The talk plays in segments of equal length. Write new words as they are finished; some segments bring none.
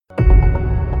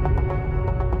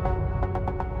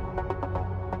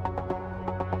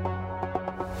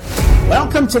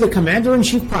Welcome to the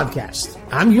Commander-in-Chief Podcast.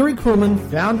 I'm Yuri Kruman,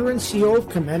 founder and CEO of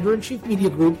Commander-in-Chief Media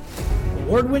Group,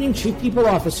 award-winning Chief People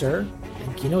Officer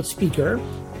and keynote speaker,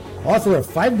 author of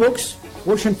 5 books,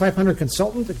 Fortune 500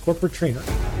 consultant and corporate trainer,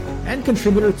 and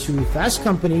contributor to Fast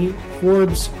Company,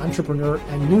 Forbes, Entrepreneur,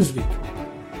 and Newsweek.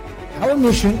 Our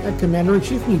mission at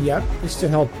Commander-in-Chief Media is to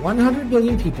help 100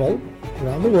 million people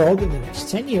around the world in the next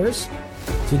 10 years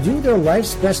to do their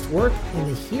life's best work in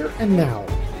the here and now.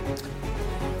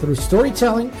 Through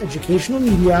storytelling, educational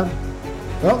media,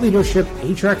 thought leadership,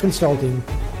 HR consulting,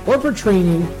 corporate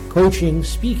training, coaching,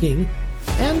 speaking,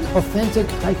 and authentic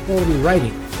high-quality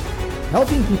writing,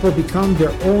 helping people become their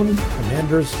own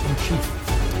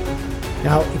commanders-in-chief.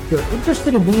 Now, if you're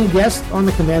interested in being a guest on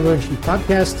the Commander-in-Chief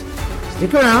podcast,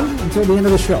 stick around until the end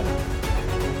of the show.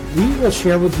 We will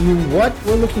share with you what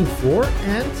we're looking for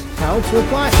and how to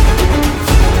apply.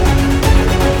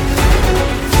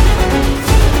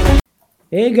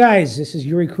 Hey guys, this is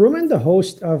Yuri Kruman, the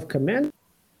host of Command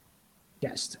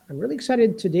Guest. I'm really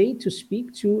excited today to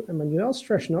speak to Emmanuel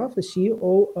Straschnov, the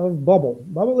CEO of Bubble.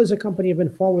 Bubble is a company I've been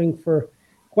following for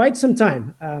quite some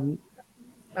time. I'm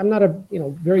not a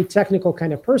very technical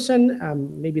kind of person.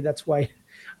 Maybe that's why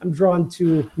I'm drawn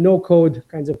to no-code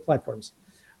kinds of platforms.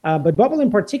 But Bubble in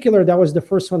particular, that was the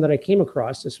first one that I came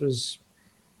across. It's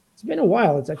been a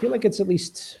while. I feel like it's at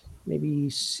least maybe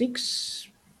six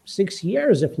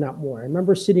years, if not more. I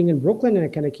remember sitting in Brooklyn and I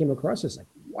kind of came across this like,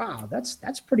 wow, that's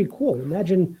pretty cool.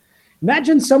 Imagine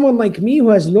someone like me who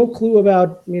has no clue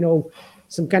about,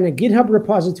 some kind of GitHub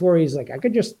repositories. Like I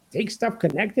could just take stuff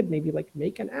connected, maybe like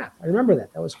make an app. I remember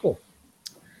that. That was cool.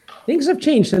 Things have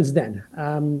changed since then.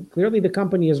 Clearly the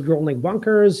company has grown like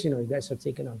bunkers. You guys have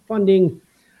taken on funding.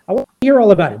 I want to hear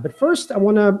all about it. But first I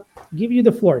want to give you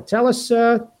the floor. Tell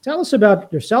us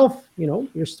about yourself,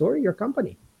 your story, your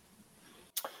company.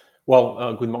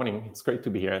 Well, good morning. It's great to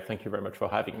be here. Thank you very much for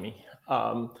having me.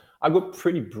 I'll go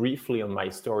pretty briefly on my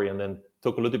story and then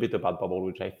talk a little bit about Bubble,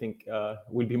 which I think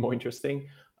will be more interesting.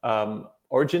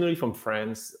 Originally from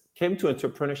France, came to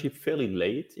entrepreneurship fairly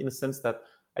late in the sense that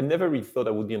I never really thought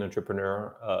I would be an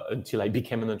entrepreneur until I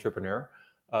became an entrepreneur.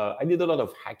 I did a lot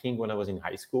of hacking when I was in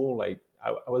high school. Like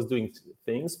I was doing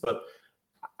things, but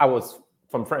I was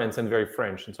from France and very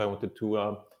French. And so I wanted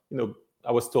to,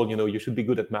 I was told, you should be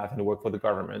good at math and work for the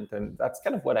government. And that's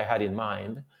kind of what I had in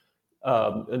mind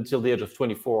until the age of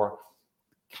 24.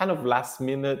 Kind of last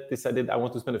minute decided I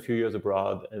want to spend a few years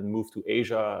abroad and move to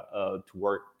Asia to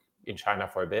work in China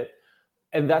for a bit.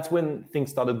 And that's when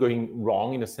things started going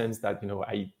wrong in a sense that,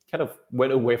 I kind of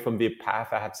went away from the path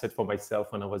I had set for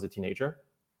myself when I was a teenager.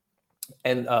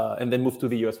 And then moved to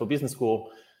the US for business school.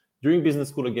 During business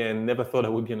school, again, never thought I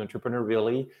would be an entrepreneur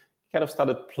really. Kind of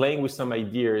started playing with some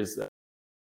ideas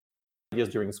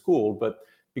during school, but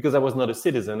because I was not a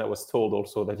citizen, I was told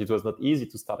also that it was not easy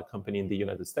to start a company in the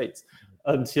United States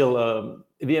until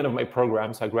the end of my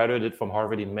program. So I graduated from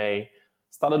Harvard in May,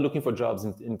 started looking for jobs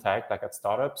in tech, like at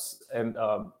startups. And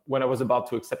when I was about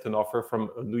to accept an offer from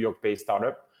a New York-based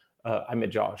startup, I met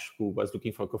Josh, who was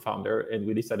looking for a co-founder, and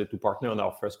we decided to partner on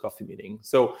our first coffee meeting.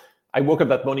 So I woke up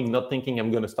that morning not thinking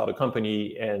I'm going to start a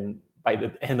company. And by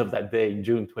the end of that day, in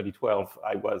June 2012,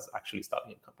 I was actually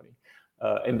starting a company.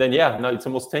 And then, now it's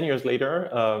almost 10 years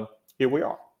later, here we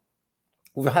are.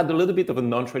 We've had a little bit of a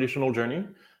non-traditional journey,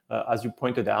 as you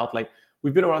pointed out. Like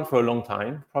we've been around for a long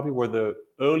time. Probably we're the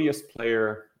earliest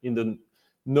player in the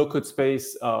no-code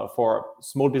space for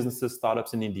small businesses,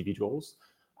 startups, and individuals.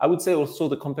 I would say also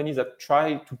the companies that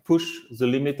try to push the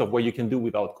limit of what you can do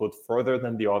without code further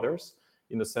than the others,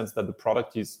 in the sense that the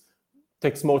product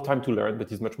takes more time to learn,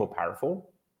 but is much more powerful.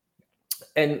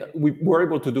 And we were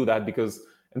able to do that because,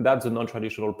 and that's the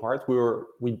non-traditional part,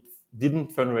 we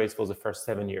didn't fundraise for the first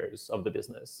 7 years of the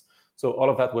business. So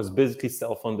all of that was basically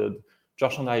self-funded.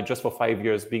 Josh and I, just for 5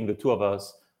 years, being the two of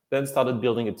us, then started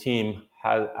building a team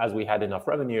as we had enough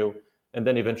revenue, and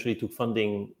then eventually took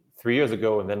funding 3 years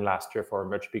ago, and then last year for a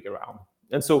much bigger round.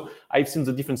 And so I've seen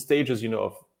the different stages,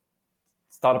 of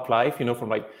startup life, from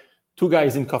like two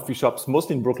guys in coffee shops,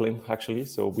 mostly in Brooklyn, actually,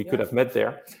 so we could have met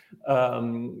there,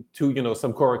 to,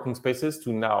 some co-working spaces,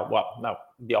 to now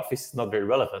the office is not very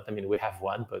relevant. I mean, we have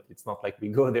one, but it's not like we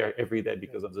go there every day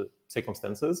because of the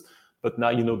circumstances. But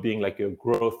now, being like a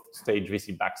growth stage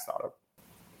VC-backed startup.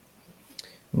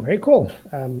 Very cool.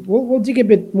 We'll dig a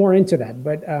bit more into that,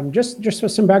 but just for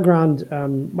some background,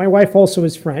 my wife also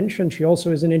is French, and she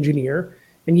also is an engineer.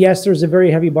 And yes, there's a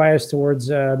very heavy bias towards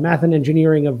math and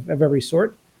engineering of every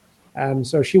sort.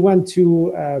 So she went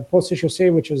to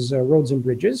Poste-Chaussée, which is roads and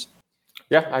bridges.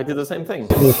 Yeah, I did the same thing.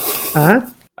 Uh-huh.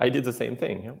 I did the same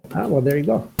thing. Yeah. Well, there you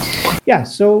go. Yeah.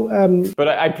 So, But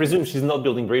I presume she's not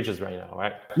building bridges right now,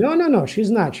 right? no,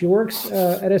 she's not. She works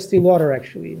at Estee Lauder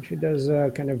actually, and she does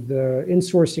kind of the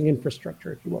insourcing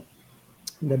infrastructure, if you will,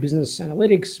 the business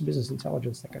analytics, business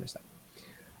intelligence, that kind of stuff.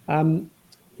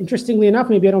 Interestingly enough,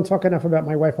 maybe I don't talk enough about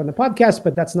my wife on the podcast,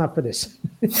 but that's not for this.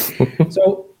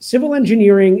 So civil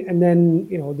engineering, and then,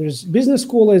 there's business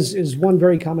school is one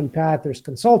very common path. There's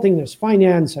consulting, there's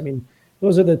finance. I mean,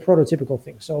 those are the prototypical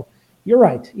things. So you're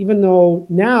right. Even though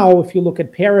now, if you look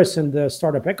at Paris and the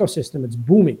startup ecosystem, it's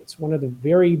booming. It's one of the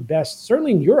very best,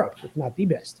 certainly in Europe, if not the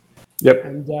best. Yep.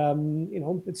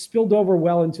 And, it's spilled over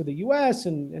well into the US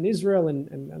and Israel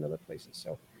and other places.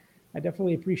 So I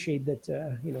definitely appreciate that,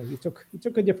 you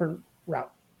took a different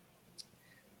route.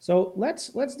 So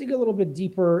let's dig a little bit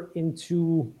deeper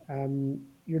into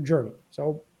your journey.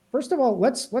 So first of all,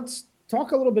 let's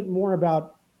talk a little bit more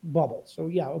about Bubble. So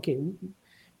yeah, okay.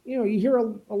 You hear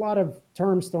a lot of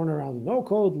terms thrown around: no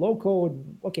code, low code.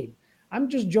 Okay, I'm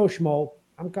just Joe Schmo.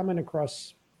 I'm coming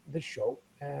across this show,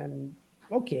 and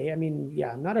okay, I mean,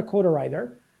 yeah, I'm not a coder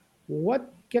either.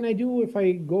 What can I do if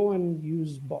I go and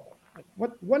use Bubble?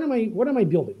 Like, what am I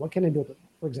building? What can I build,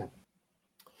 for example?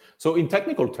 So in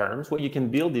technical terms, what you can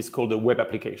build is called a web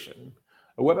application.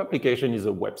 A web application is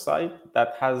a website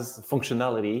that has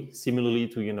functionality similarly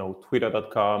to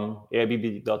Twitter.com,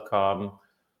 Airbnb.com,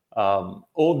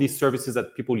 all these services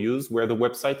that people use, where the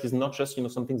website is not just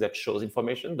something that shows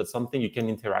information, but something you can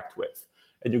interact with,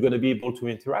 and you're going to be able to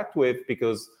interact with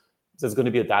because there's going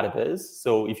to be a database.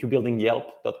 So if you're building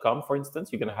Yelp.com, for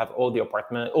instance, you're going to have all the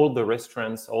apartment, all the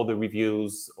restaurants, all the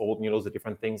reviews, all the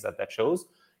different things that shows.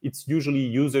 It's usually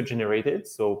user generated,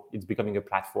 so it's becoming a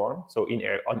platform. So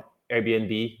on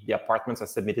Airbnb, the apartments are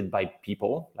submitted by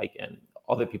people, and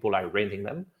other people are renting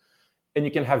them. And you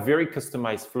can have very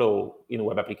customized flow in a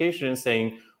web application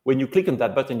saying, when you click on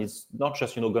that button, it's not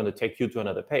just going to take you to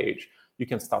another page. You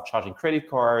can start charging credit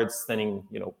cards, sending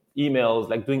emails,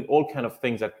 like doing all kind of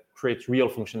things that create real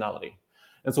functionality.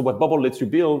 And so what Bubble lets you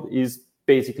build is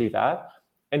basically that.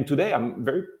 And today, I'm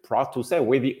very proud to say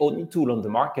we're the only tool on the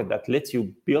market that lets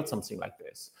you build something like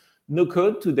this. No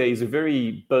code today is a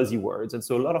very buzzy word. And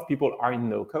so a lot of people are in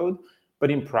no code. But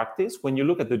in practice, when you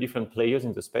look at the different players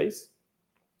in the space,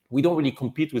 we don't really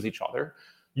compete with each other.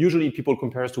 Usually people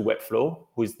compare us to Webflow,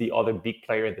 who is the other big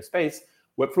player in the space.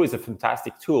 Webflow is a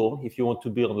fantastic tool if you want to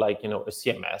build a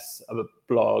CMS, a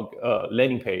blog, a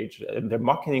landing page. And their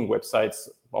marketing websites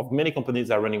of many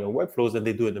companies are running on Webflows, and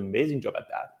they do an amazing job at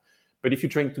that. But if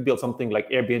you're trying to build something like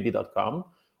Airbnb.com,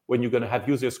 when you're going to have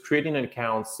users creating an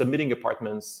account, submitting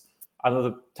apartments,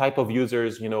 another type of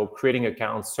users, creating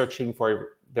accounts, searching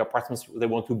for the apartments they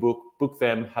want to book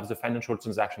them, have the financial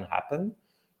transaction happen,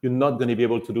 you're not going to be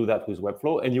able to do that with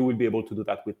Webflow, and you will be able to do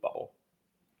that with Bubble.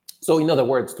 So in other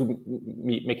words, to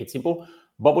make it simple,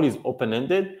 Bubble is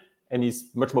open-ended and is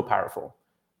much more powerful.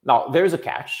 Now, there is a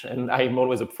catch, and I'm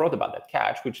always upfront about that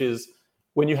catch, which is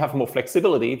when you have more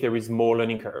flexibility, there is more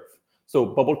learning curve. So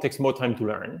Bubble takes more time to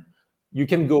learn. You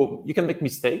can make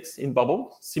mistakes in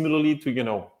Bubble, similarly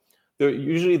to,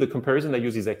 usually the comparison I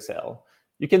use is Excel.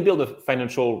 You can build a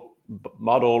financial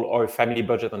model or a family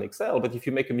budget on Excel, but if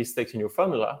you make a mistake in your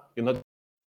formula, you're not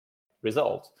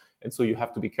result. And so you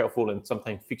have to be careful and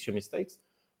sometimes fix your mistakes.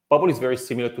 Bubble is very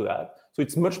similar to that. So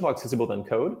it's much more accessible than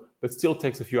code, but still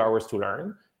takes a few hours to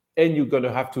learn. And you're going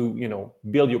to have to,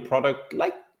 build your product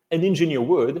like an engineer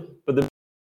would, but the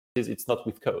is it's not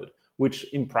with code, which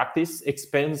in practice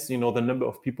expands, the number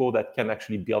of people that can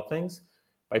actually build things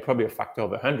by probably a factor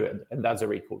of 100. And that's a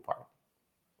very cool part.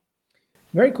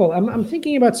 Very cool. I'm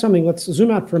thinking about something. Let's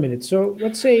zoom out for a minute. So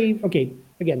let's say, okay,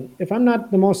 again, if I'm not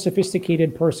the most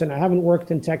sophisticated person, I haven't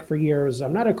worked in tech for years,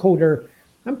 I'm not a coder,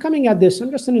 I'm coming at this,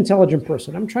 I'm just an intelligent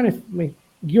person. I'm trying to, my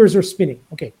gears are spinning.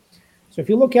 Okay. So if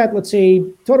you look at, let's say,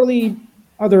 totally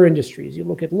other industries, you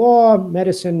look at law,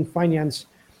 medicine, finance,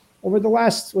 over the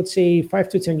last, let's say, 5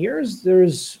 to 10 years,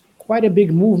 there's quite a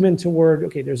big movement toward,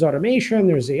 okay, there's automation,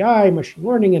 there's AI, machine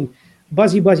learning, and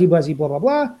buzzy, blah, blah,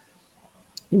 blah.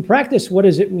 In practice, what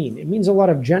does it mean? It means a lot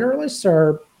of generalists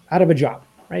are out of a job,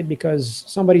 right? Because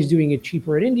somebody's doing it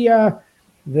cheaper in India.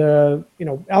 The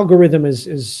algorithm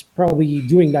is probably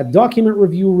doing that document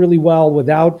review really well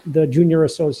without the junior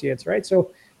associates, right?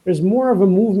 So there's more of a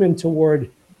movement toward,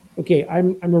 okay,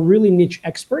 I'm a really niche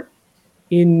expert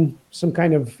in some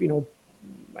kind of,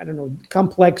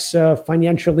 complex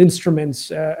financial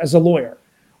instruments as a lawyer,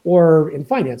 or in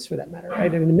finance for that matter,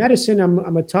 right? And in medicine,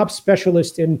 I'm a top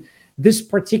specialist in this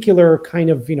particular kind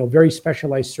of, very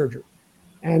specialized surgery.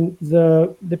 And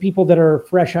the people that are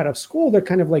fresh out of school, they're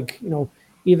kind of like,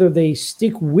 either they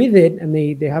stick with it and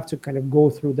they have to kind of go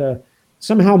through the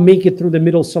somehow make it through the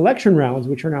middle selection rounds,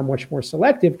 which are now much more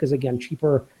selective because, again,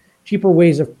 cheaper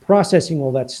ways of processing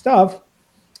all that stuff.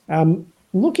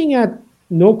 Looking at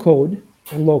no code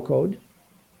and low code,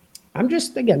 I'm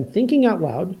just, again, thinking out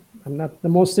loud. I'm not the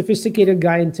most sophisticated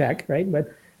guy in tech, right?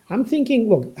 But I'm thinking,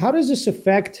 look, how does this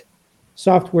affect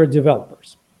software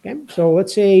developers? Okay, so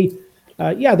let's say,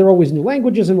 yeah, there are always new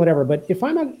languages and whatever. But if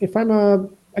I'm a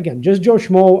again, just Joe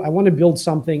Schmo, I want to build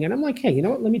something, and I'm like, hey, you know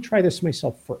what? Let me try this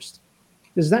myself first.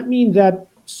 Does that mean that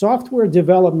software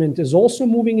development is also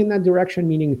moving in that direction,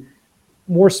 meaning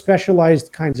more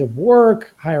specialized kinds of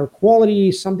work, higher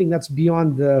quality, something that's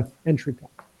beyond the entry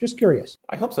point? Just curious.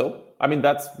 I hope so. I mean,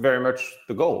 that's very much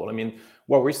the goal. I mean,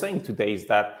 what we're saying today is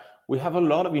that we have a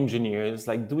lot of engineers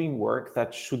like doing work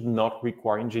that should not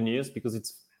require engineers because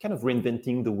it's kind of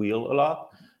reinventing the wheel a lot.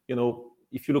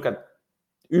 If you look at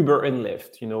Uber and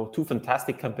Lyft, two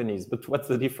fantastic companies, but what's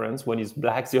the difference? One is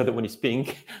black, the other one is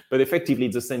pink, but effectively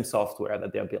it's the same software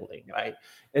that they're building, right?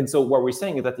 And so what we're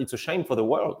saying is that it's a shame for the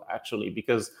world, actually,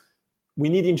 because we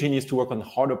need engineers to work on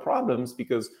harder problems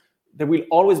because there will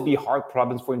always be hard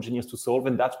problems for engineers to solve,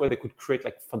 and that's where they could create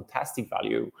like fantastic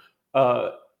value,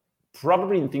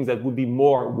 probably in things that would be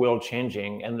more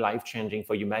world-changing and life-changing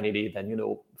for humanity than,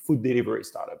 food delivery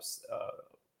startups.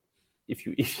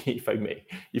 If I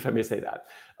may say that,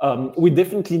 we're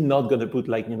definitely not going to put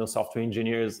software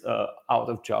engineers out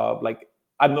of job. Like,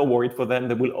 I'm not worried for them.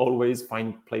 They will always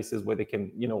find places where they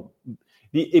can,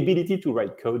 the ability to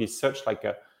write code is such like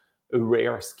a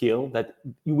rare skill that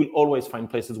you will always find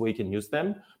places where you can use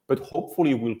them. But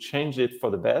hopefully we'll change it for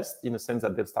the best in the sense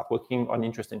that they'll start working on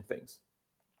interesting things.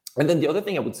 And then the other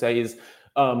thing I would say is,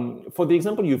 for the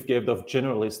example you've given of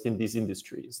generalists in these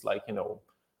industries, like,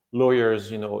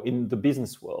 lawyers, in the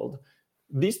business world,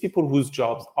 these people whose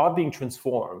jobs are being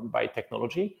transformed by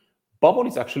technology, Bubble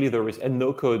is actually and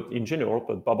no code in general,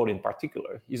 but Bubble in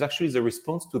particular, is actually the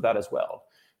response to that as well.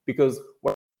 Because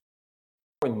what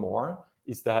more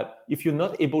is that if you're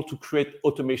not able to create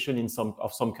automation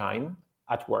of some kind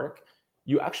at work,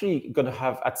 you're actually going to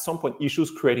have at some point issues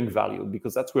creating value,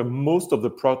 because that's where most of the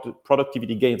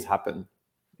productivity gains happen.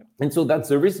 And so that's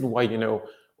the reason why,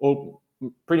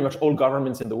 pretty much all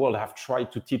governments in the world have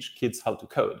tried to teach kids how to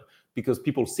code, because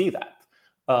people see that.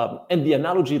 And the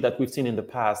analogy that we've seen in the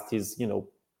past is,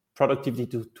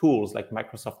 productivity tools like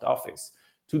Microsoft Office.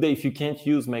 Today, if you can't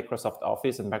use Microsoft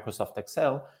Office and Microsoft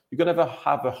Excel, you're going to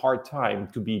have a hard time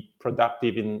to be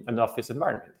productive in an office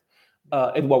environment.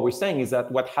 And what we're saying is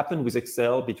that what happened with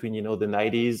Excel between, the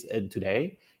 90s and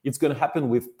today, it's going to happen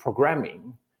with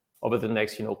programming over the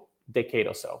next, decade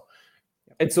or so.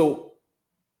 And so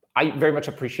I very much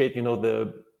appreciate,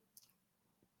 the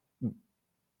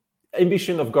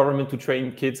ambition of government to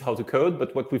train kids how to code.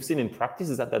 But what we've seen in practice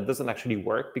is that doesn't actually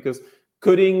work, because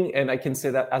coding, and I can say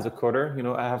that as a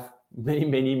coder, I have many,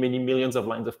 many, many millions of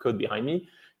lines of code behind me.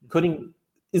 Coding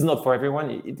is not for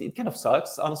everyone. It kind of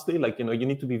sucks, honestly. Like, you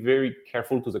need to be very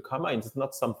careful to the comma, and it's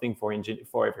not something for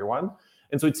everyone.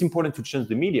 And so it's important to change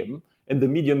the medium. And the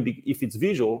medium, if it's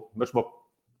visual, much more.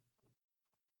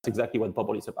 That's exactly what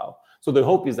Bubble is about. So the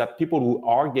hope is that people who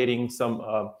are getting some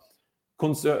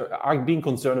are being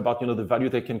concerned about, the value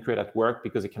they can create at work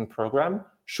because they can program,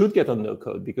 should get on no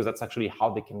code, because that's actually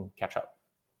how they can catch up.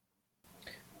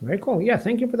 Very cool. Yeah,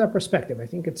 thank you for that perspective. I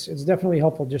think it's definitely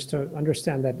helpful just to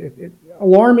understand that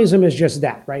alarmism is just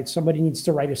that, right? Somebody needs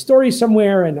to write a story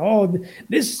somewhere, and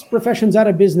this profession's out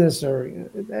of business, or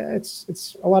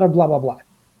it's a lot of blah blah blah.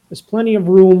 There's plenty of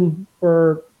room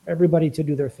for everybody to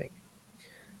do their thing,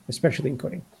 especially in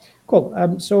coding.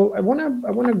 Cool. So I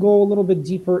want to go a little bit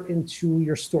deeper into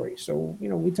your story. So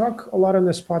we talk a lot on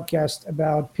this podcast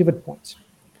about pivot points.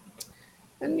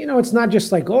 And, it's not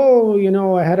just like,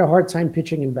 I had a hard time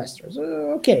pitching investors.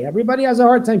 Okay, everybody has a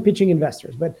hard time pitching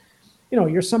investors. But,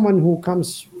 you're someone who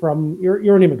comes from,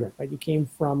 you're an immigrant, right? You came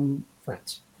from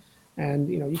France. And,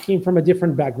 you came from a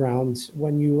different background.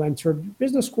 When you entered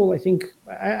business school, I think,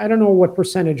 I don't know what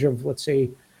percentage of, let's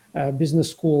say, business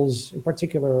schools in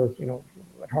particular,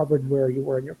 at Harvard, where you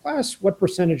were in your class, what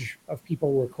percentage of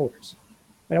people were coders?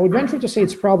 But I would venture to say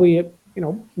it's probably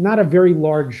not a very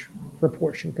large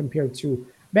proportion compared to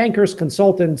bankers,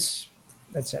 consultants,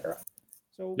 etc.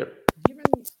 So, Given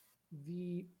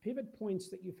the pivot points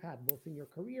that you've had both in your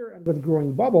career and with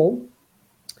growing Bubble,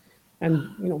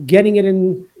 and getting it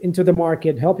into the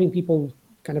market, helping people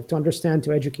kind of to understand,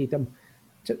 to educate them,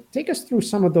 to take us through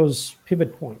some of those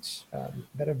pivot points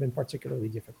that have been particularly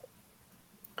difficult.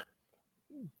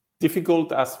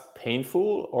 Difficult as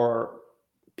painful, or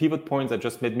pivot points that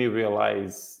just made me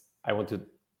realize I wanted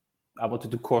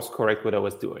to course correct what I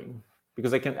was doing?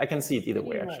 Because I can see it either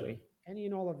way, actually. Any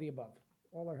and all of the above.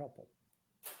 All are helpful.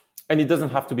 And it doesn't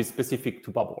have to be specific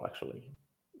to Bubble, actually.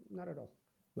 Not at all.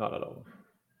 Not at all.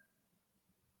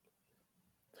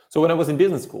 So when I was in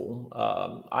business school,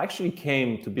 I actually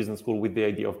came to business school with the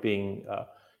idea of being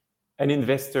an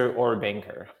investor or a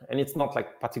banker. And it's not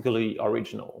like particularly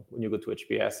original when you go to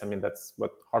HBS. I mean, that's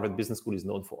what Harvard Business School is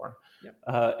known for. Yep.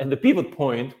 And the pivot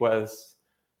point was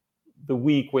the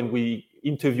week when we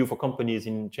interview for companies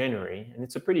in January. And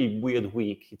it's a pretty weird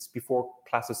week. It's before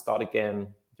classes start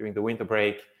again during the winter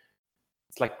break.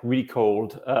 It's like really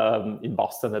cold in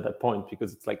Boston at that point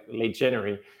because it's like late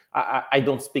January. I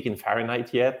don't speak in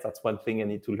Fahrenheit yet. That's one thing I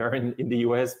need to learn in the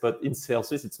US. But in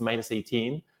Celsius, it's minus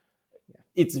 18.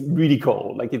 It's really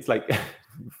cold. Like it's like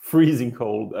freezing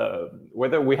cold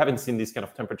weather. We haven't seen these kind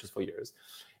of temperatures for years.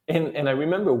 And I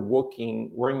remember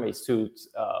wearing my suit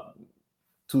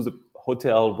to the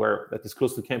hotel that is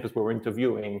close to campus where we're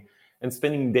interviewing and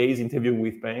spending days interviewing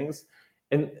with banks.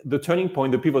 And the turning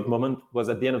point, the pivot moment was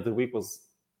at the end of the week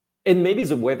and maybe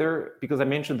the weather, because I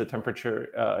mentioned the temperature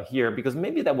here, because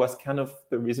maybe that was kind of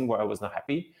the reason why I was not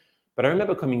happy. But I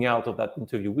remember coming out of that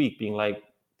interview week being like,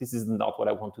 this is not what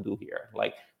I want to do here.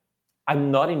 Like,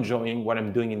 I'm not enjoying what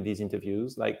I'm doing in these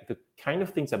interviews. Like the kind of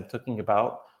things I'm talking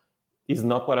about is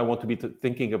not what I want to be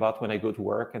thinking about when I go to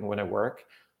work and when I work.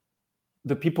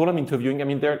 The people I'm interviewing, I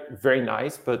mean, they're very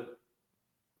nice, but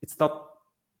it's not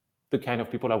the kind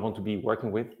of people I want to be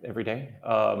working with every day.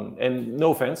 And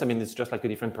no offense, I mean, it's just like a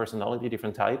different personality,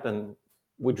 different type, and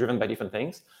we're driven by different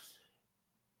things.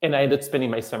 And I ended up spending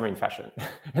my summer in fashion.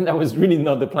 And that was really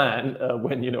not the plan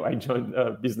when, I joined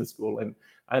business school. And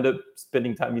I ended up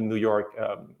spending time in New York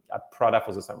at Prada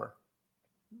for the summer.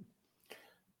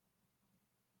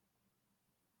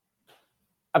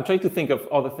 I'm trying to think of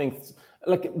other things.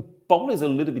 Like Bubble is a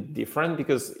little bit different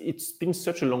because it's been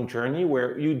such a long journey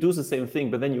where you do the same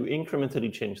thing, but then you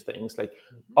incrementally change things. Like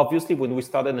obviously when we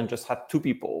started and just had 2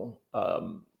 people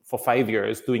for 5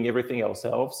 years doing everything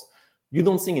ourselves, you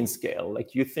don't think in scale.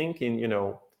 Like you think in,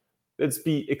 let's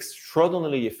be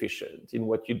extraordinarily efficient in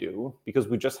what you do because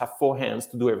we just have 4 hands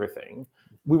to do everything.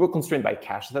 We were constrained by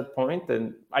cash at that point,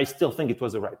 and I still think it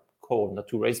was the right call not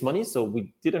to raise money. So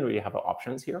we didn't really have our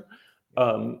options here.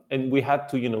 And we had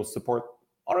to, support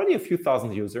already a few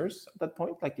thousand users at that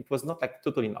point. Like it was not like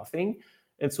totally nothing.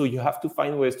 And so you have to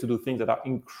find ways to do things that are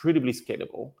incredibly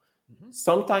scalable,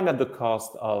 sometimes at the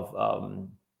cost of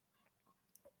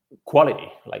quality,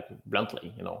 like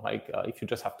bluntly, if you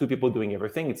just have 2 people doing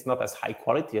everything, it's not as high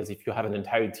quality as if you have an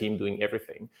entire team doing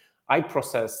everything. I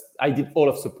did all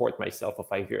of support myself for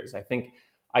 5 years. I think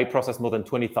I processed more than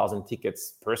 20,000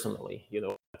 tickets personally,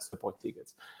 support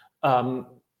tickets.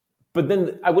 But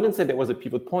then I wouldn't say there was a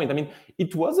pivot point. I mean,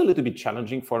 it was a little bit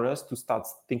challenging for us to start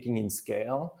thinking in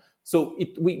scale. So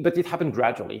but it happened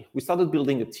gradually. We started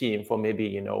building a team for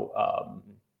maybe,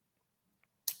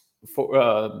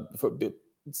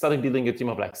 started building a team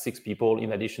of like 6 people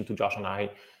in addition to Josh and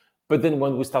I. But then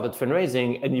when we started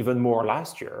fundraising, and even more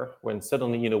last year, when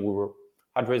suddenly, we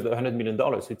had raised $100 million,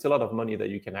 so it's a lot of money that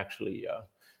you can actually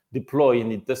deploy,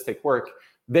 and it does take work.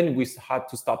 Then we had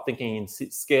to start thinking in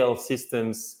scale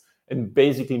systems, and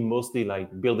basically mostly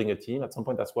like building a team. At some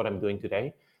point, that's what I'm doing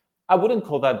today. I wouldn't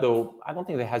call that, though, I don't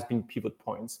think there has been pivot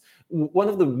points. One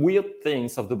of the weird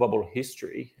things of the Bubble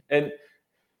history, and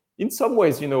in some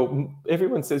ways,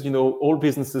 everyone says, all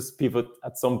businesses pivot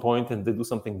at some point and they do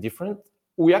something different.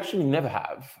 We actually never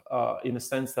have, in a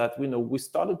sense that, we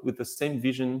started with the same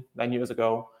vision 9 years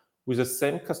ago, with the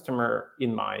same customer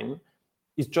in mind.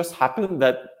 It just happened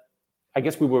that I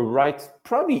guess we were right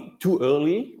probably too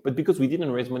early, but because we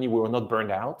didn't raise money, we were not burned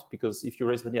out. Because if you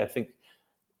raise money, I think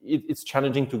it's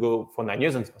challenging to go for 9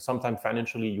 years, and sometimes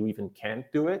financially you even can't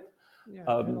do it. Yeah,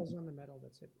 pedals on the metal,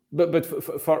 that's it. But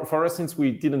for us, since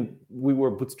we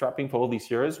were bootstrapping for all these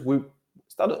years, we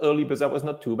started early, but that was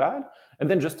not too bad. And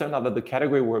then just turned out that the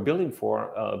category we were building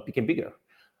for became bigger.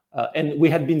 And we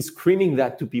had been screaming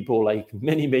that to people like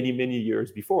many, many, many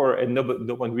years before, and no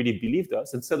one really believed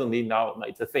us. And suddenly now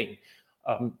it's a thing.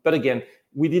 But again,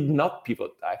 we did not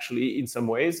pivot, actually, in some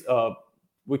ways.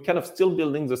 We're kind of still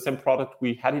building the same product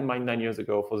we had in mind 9 years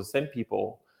ago for the same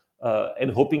people, and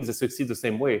hoping they succeed the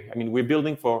same way. I mean, we're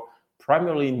building for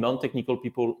primarily non-technical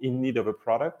people in need of a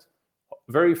product,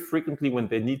 very frequently when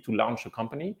they need to launch a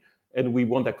company, and we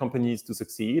want their companies to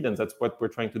succeed, and that's what we're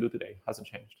trying to do today. It hasn't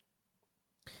changed.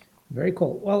 Very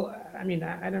cool. Well, I mean,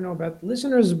 I don't know about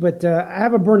listeners, but I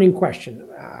have a burning question.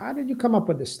 How did you come up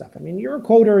with this stuff? I mean, you're a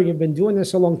coder. You've been doing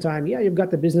this a long time. Yeah, you've got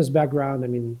the business background. I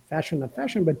mean, fashion, not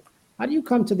fashion, but how do you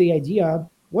come to the idea?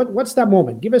 What's that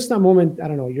moment? Give us that moment. I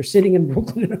don't know. You're sitting in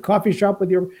Brooklyn in a coffee shop with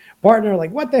your partner.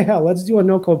 Like, what the hell? Let's do a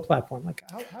no-code platform. Like,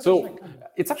 how so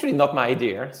it's actually not my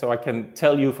idea, so I can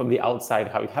tell you from the outside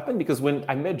how it happened, because when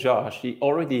I met Josh, he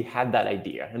already had that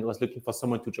idea and was looking for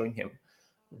someone to join him.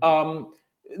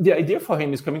 The idea for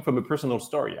him is coming from a personal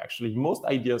story, actually. Most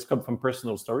ideas come from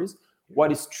personal stories.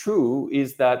 What is true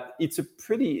is that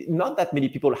not that many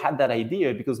people had that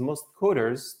idea, because most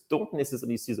coders don't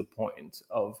necessarily see the point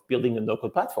of building a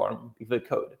no-code platform with the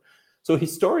code. So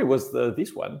his story was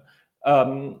this one.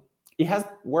 He has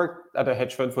worked at a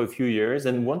hedge fund for a few years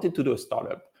and wanted to do a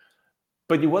startup,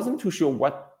 but he wasn't too sure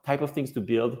what type of things to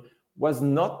build, was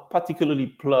not particularly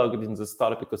plugged in the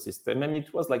startup ecosystem. I mean,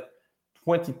 it was like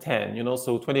 2010,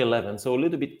 so 2011, so a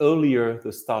little bit earlier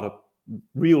the startup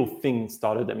real thing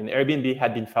started. I mean, Airbnb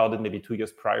had been founded maybe 2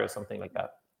 years prior or something like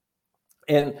that.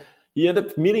 And he ended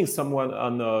up meeting someone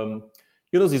on,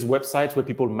 these websites where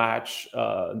people match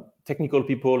technical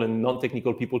people and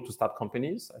non-technical people to start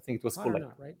companies. I think it was called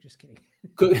right? Just kidding.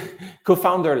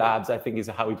 Co-founder Labs, I think is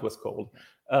how it was called.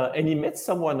 And he met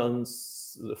someone on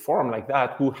the forum like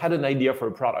that who had an idea for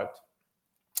a product.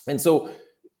 And so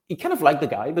he kind of liked the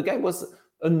guy. The guy was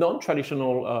a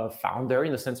non-traditional founder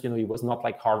in the sense, he was not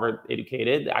like Harvard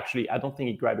educated. Actually, I don't think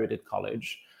he graduated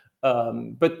college.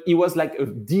 But he was like a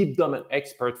deep domain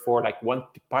expert for like one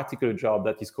particular job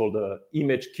that is called an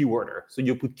image keyworder. So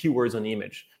you put keywords on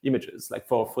images, like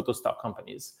for photo stock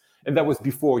companies. And that was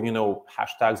before,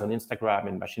 hashtags on Instagram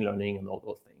and machine learning and all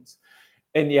those things.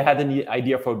 And he had an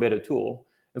idea for a better tool.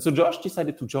 And so Josh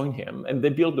decided to join him, and they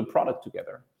built the product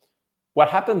together. What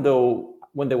happened, though,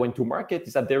 when they went to market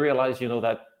is that they realized,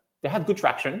 that they had good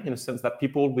traction, in the sense that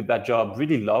people with that job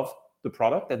really loved the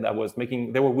product, and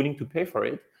they were willing to pay for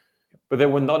it, but there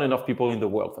were not enough people in the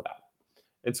world for that.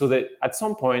 And so at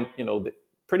some point,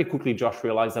 pretty quickly, Josh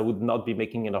realized I would not be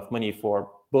making enough money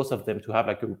for both of them to have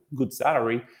like a good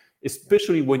salary,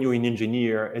 especially when you're an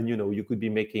engineer and, you could be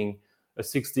making a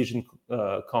 6-digit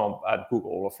comp at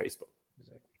Google or Facebook.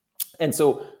 Exactly. And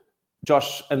so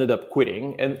Josh ended up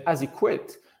quitting. And as he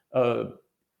quit,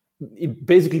 it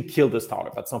basically killed the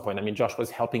startup at some point. I mean, Josh was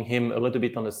helping him a little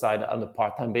bit on the side on a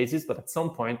part-time basis, but at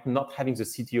some point, not having the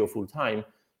CTO full-time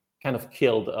kind of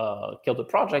killed the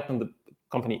project, and the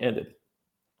company ended.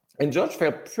 And Josh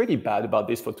felt pretty bad about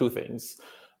this for two things.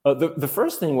 The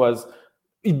first thing was,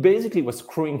 he basically was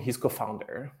screwing his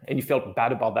co-founder, and he felt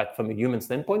bad about that from a human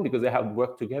standpoint because they had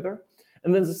worked together.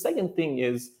 And then the second thing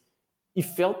is, he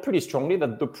felt pretty strongly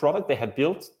that the product they had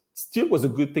built still was a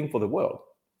good thing for the world.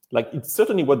 Like, it's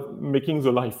certainly what making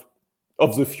the life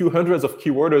of the few hundreds of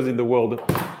keyworders in the world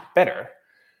better.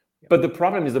 But the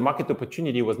problem is the market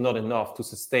opportunity was not enough to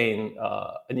sustain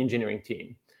an engineering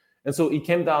team. And so it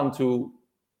came down to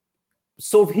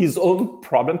solve his own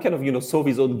problem, kind of, solve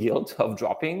his own guilt of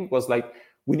dropping. Was like,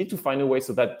 we need to find a way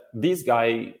so that this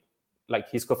guy, like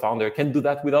his co-founder, can do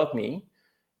that without me.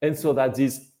 And so that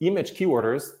these image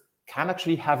keyworders can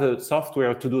actually have a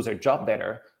software to do their job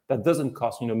better that doesn't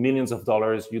cost, millions of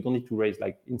dollars. You don't need to raise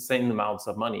like insane amounts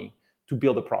of money to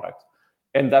build a product.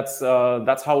 And that's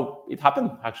how it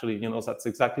happened, actually. That's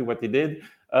exactly what he did.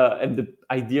 And the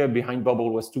idea behind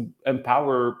Bubble was to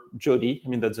empower Jody,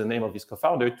 that's the name of his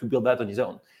co-founder, to build that on his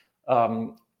own.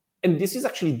 And this is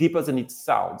actually deeper than it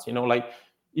sounds. Like,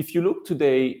 if you look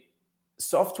today,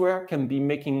 software can be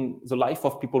making the life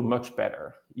of people much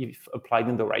better if applied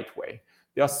in the right way.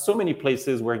 There are so many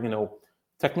places where,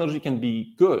 technology can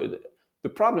be good. The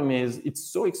problem is it's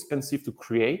so expensive to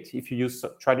create if you use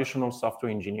traditional software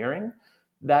engineering,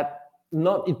 that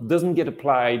it doesn't get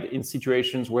applied in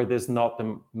situations where there's not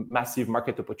a massive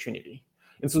market opportunity.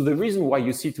 And so the reason why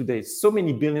you see today so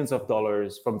many billions of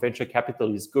dollars from venture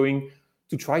capitalists going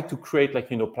to try to create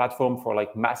platform for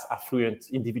like mass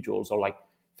affluent individuals or like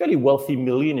fairly wealthy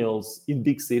millennials in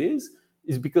big cities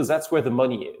is because that's where the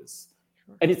money is.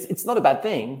 Sure. And it's not a bad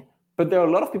thing, but there are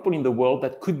a lot of people in the world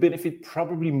that could benefit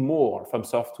probably more from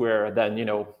software than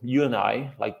you and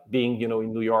I, like being in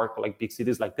New York or like big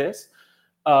cities like this.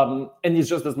 And it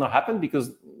just does not happen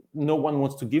because no one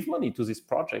wants to give money to these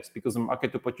projects because the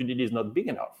market opportunity is not big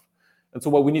enough. And so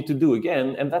what we need to do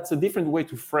again, and that's a different way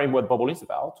to frame what Bubble is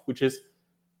about, which is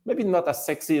maybe not as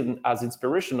sexy and as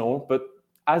inspirational, but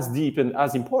as deep and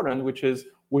as important, which is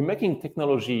we're making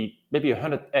technology maybe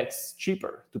 100x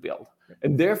cheaper to build.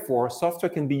 And therefore, software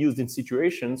can be used in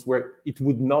situations where it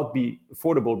would not be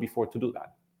affordable before to do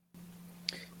that.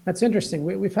 That's interesting.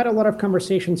 We've had a lot of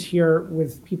conversations here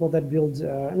with people that build,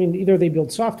 either they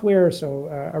build software. So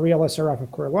Ariel Saraf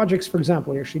of CoreLogix, for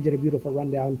example, she did a beautiful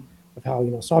rundown of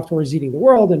how software is eating the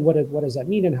world and what does that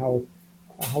mean and how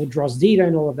it draws data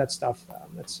and all of that stuff.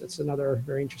 That's another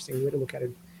very interesting way to look at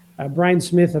it. Brian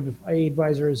Smith of IA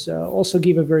Advisors also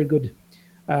gave a very good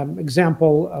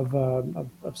example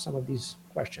of some of these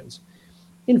questions.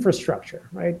 infrastructure,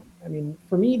 right? I mean,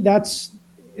 for me,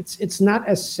 it's not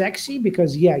as sexy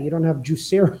because you don't have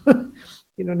Juicero,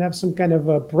 you don't have some kind of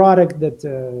a product that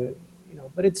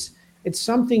but it's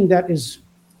something that is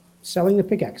selling the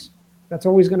pickaxe. That's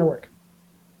always going to work,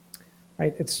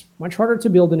 right? It's much harder to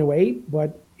build in a way,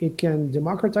 but it can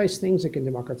democratize things. It can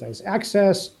democratize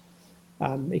access.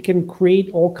 It can create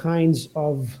all kinds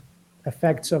of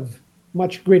effects of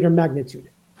much greater magnitude.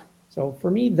 So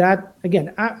for me, that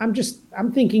again, I'm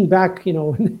thinking back,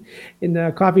 in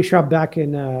the coffee shop back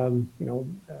in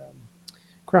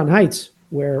Crown Heights,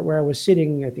 where I was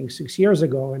sitting, I think 6 years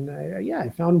ago, and I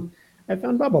found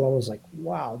Bubble. I was like,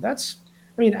 wow,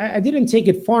 I didn't take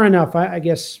it far enough, I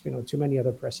guess, too many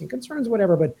other pressing concerns,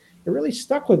 whatever, but it really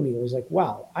stuck with me. It was like,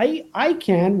 wow, I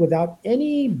can, without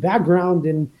any background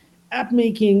in app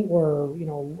making or,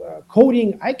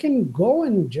 coding, I can go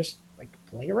and just like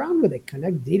play around with it,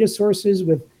 connect data sources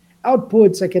with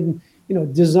outputs. I can,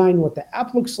 design what the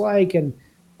app looks like, and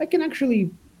I can actually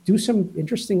do some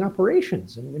interesting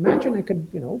operations. And imagine I could,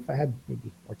 if I had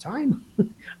maybe more time,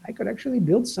 I could actually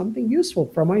build something useful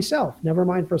for myself, never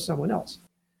mind for someone else.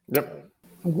 Yep.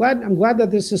 I'm glad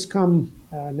that this has come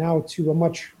now to a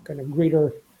much kind of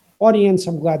greater audience.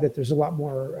 I'm glad that there's a lot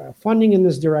more funding in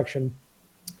this direction.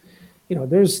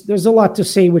 There's a lot to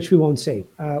say, which we won't say.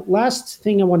 Last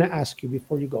thing I want to ask you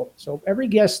before you go. So every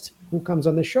guest who comes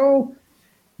on the show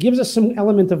gives us some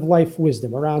element of life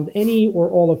wisdom around any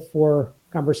or all of 4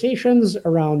 conversations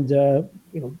around,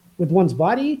 with one's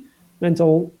body,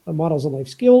 mental models and life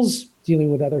skills,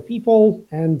 dealing with other people,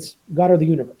 and God or the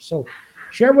universe. So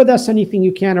share with us anything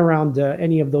you can around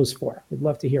any of those 4. We'd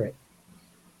love to hear it.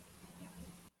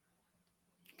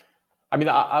 I mean,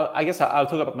 I guess I'll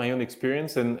talk about my own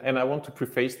experience, and I want to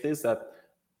preface this that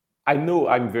I know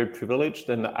I'm very privileged,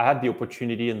 and I had the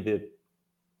opportunity and the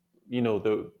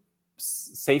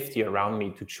safety around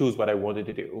me to choose what I wanted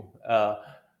to do.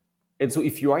 And so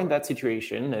if you are in that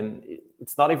situation, and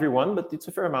it's not everyone, but it's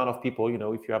a fair amount of people,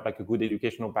 if you have like a good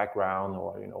educational background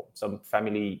or, some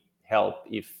family help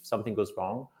if something goes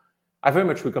wrong, I very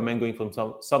much recommend going from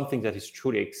something that is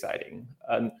truly exciting.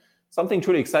 And something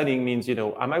truly exciting means,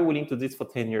 am I willing to do this for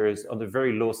 10 years on a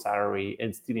very low salary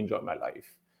and still enjoy my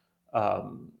life?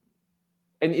 And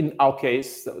in our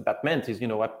case, that meant is,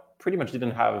 I pretty much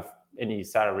didn't have any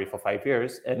salary for 5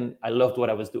 years, and I loved what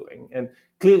I was doing. And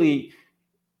clearly,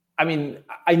 I mean,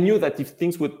 I knew that if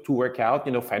things were to work out,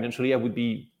 financially, I would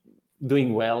be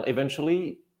doing well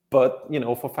eventually. But,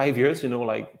 for 5 years,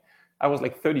 I was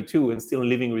like 32 and still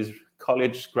living with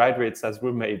college graduates as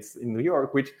roommates in New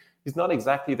York, which is not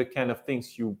exactly the kind of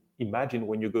things you imagine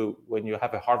when you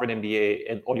have a Harvard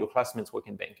MBA and all your classmates work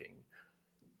in banking.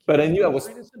 But I knew I was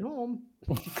at home.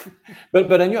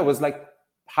 but I knew I was like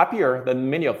happier than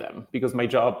many of them because my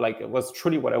job was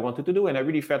truly what I wanted to do, and I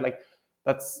really felt like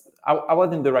I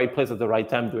was in the right place at the right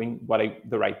time doing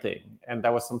the right thing, and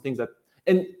that was something that,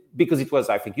 and because it was,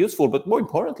 I think, useful, but more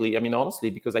importantly, I mean, honestly,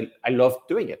 because I loved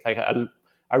doing it.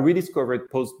 I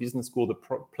rediscovered post-business school the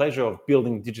pleasure of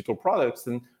building digital products,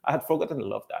 and I had forgotten to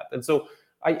love that. And so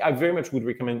I very much would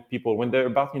recommend people when they're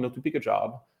about to pick a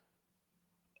job,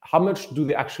 how much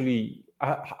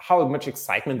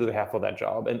excitement do they have for that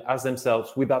job, and ask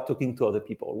themselves without talking to other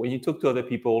people. When you talk to other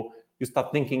people, you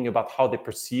start thinking about how they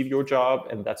perceive your job,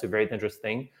 and that's a very dangerous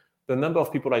thing. The number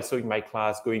of people I saw in my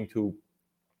class going to,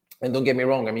 and don't get me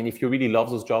wrong, I mean, if you really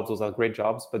love those jobs, those are great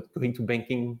jobs, but going to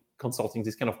banking, consulting,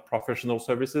 these kind of professional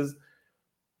services,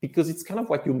 because it's kind of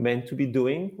what you're meant to be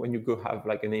doing when you go have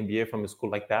like an MBA from a school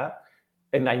like that.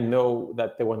 And I know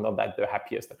that they were not the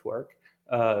happiest at work.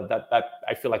 That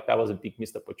I feel like that was a big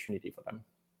missed opportunity for them.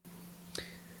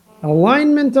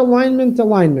 Alignment. And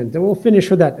we'll finish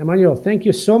with that. Emmanuel, thank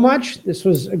you so much. This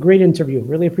was a great interview.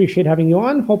 Really appreciate having you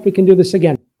on. Hope we can do this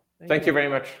again. Thank you very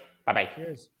much. Bye-bye.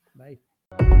 Cheers. Bye.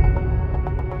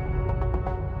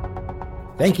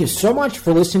 Thank you so much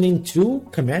for listening to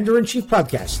Commander-in-Chief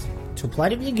Podcast. To apply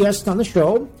to be a guest on the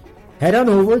show, head on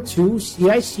over to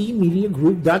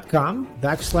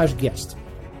cicmediagroup.com/guest.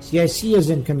 CIC is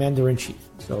in Commander-in-Chief.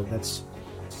 So that's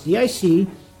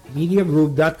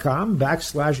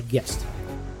cicmediagroup.com/guest.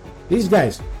 These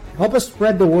guys help us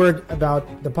spread the word about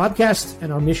the podcast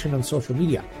and our mission on social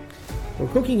media. We're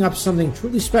cooking up something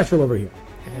truly special over here,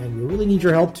 and we really need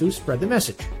your help to spread the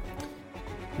message.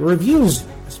 The reviews,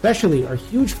 especially, are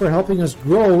huge for helping us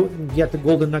grow and get the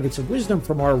golden nuggets of wisdom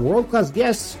from our world-class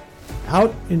guests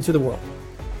out into the world.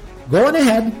 Go on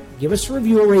ahead, give us a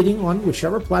review or rating on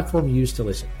whichever platform you use to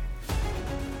listen.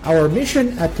 Our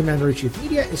mission at Commander-in-Chief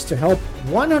Media is to help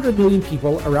 100 million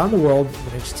people around the world in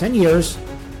the next 10 years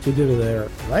to do their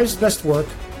life's best work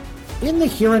in the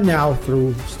here and now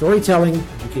through storytelling,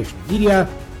 educational media,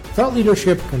 thought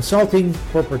leadership, consulting,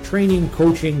 corporate training,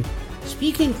 coaching,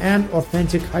 speaking, and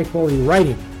authentic high-quality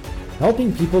writing,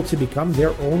 helping people to become their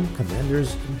own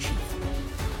commanders-in-chief.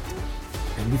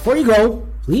 And before you go,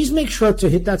 please make sure to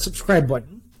hit that subscribe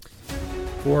button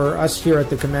for us here at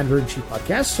the Commander-in-Chief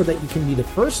Podcast so that you can be the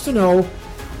first to know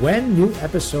when new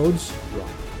episodes drop.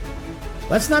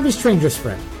 Let's not be strangers,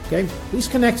 friend, okay? Please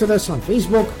connect with us on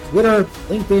Facebook, Twitter,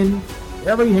 LinkedIn,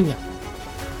 wherever you hang out.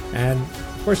 And,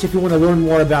 of course, if you want to learn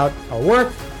more about our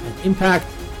work and impact,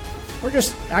 or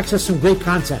just access some great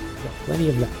content, plenty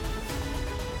of that,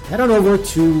 head on over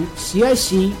to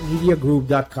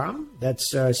cicmediagroup.com.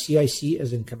 That's CIC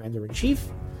as in Commander-in-Chief,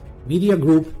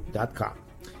 mediagroup.com.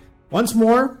 Once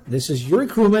more, this is Yuri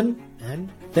Kruman, and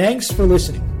thanks for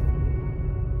listening.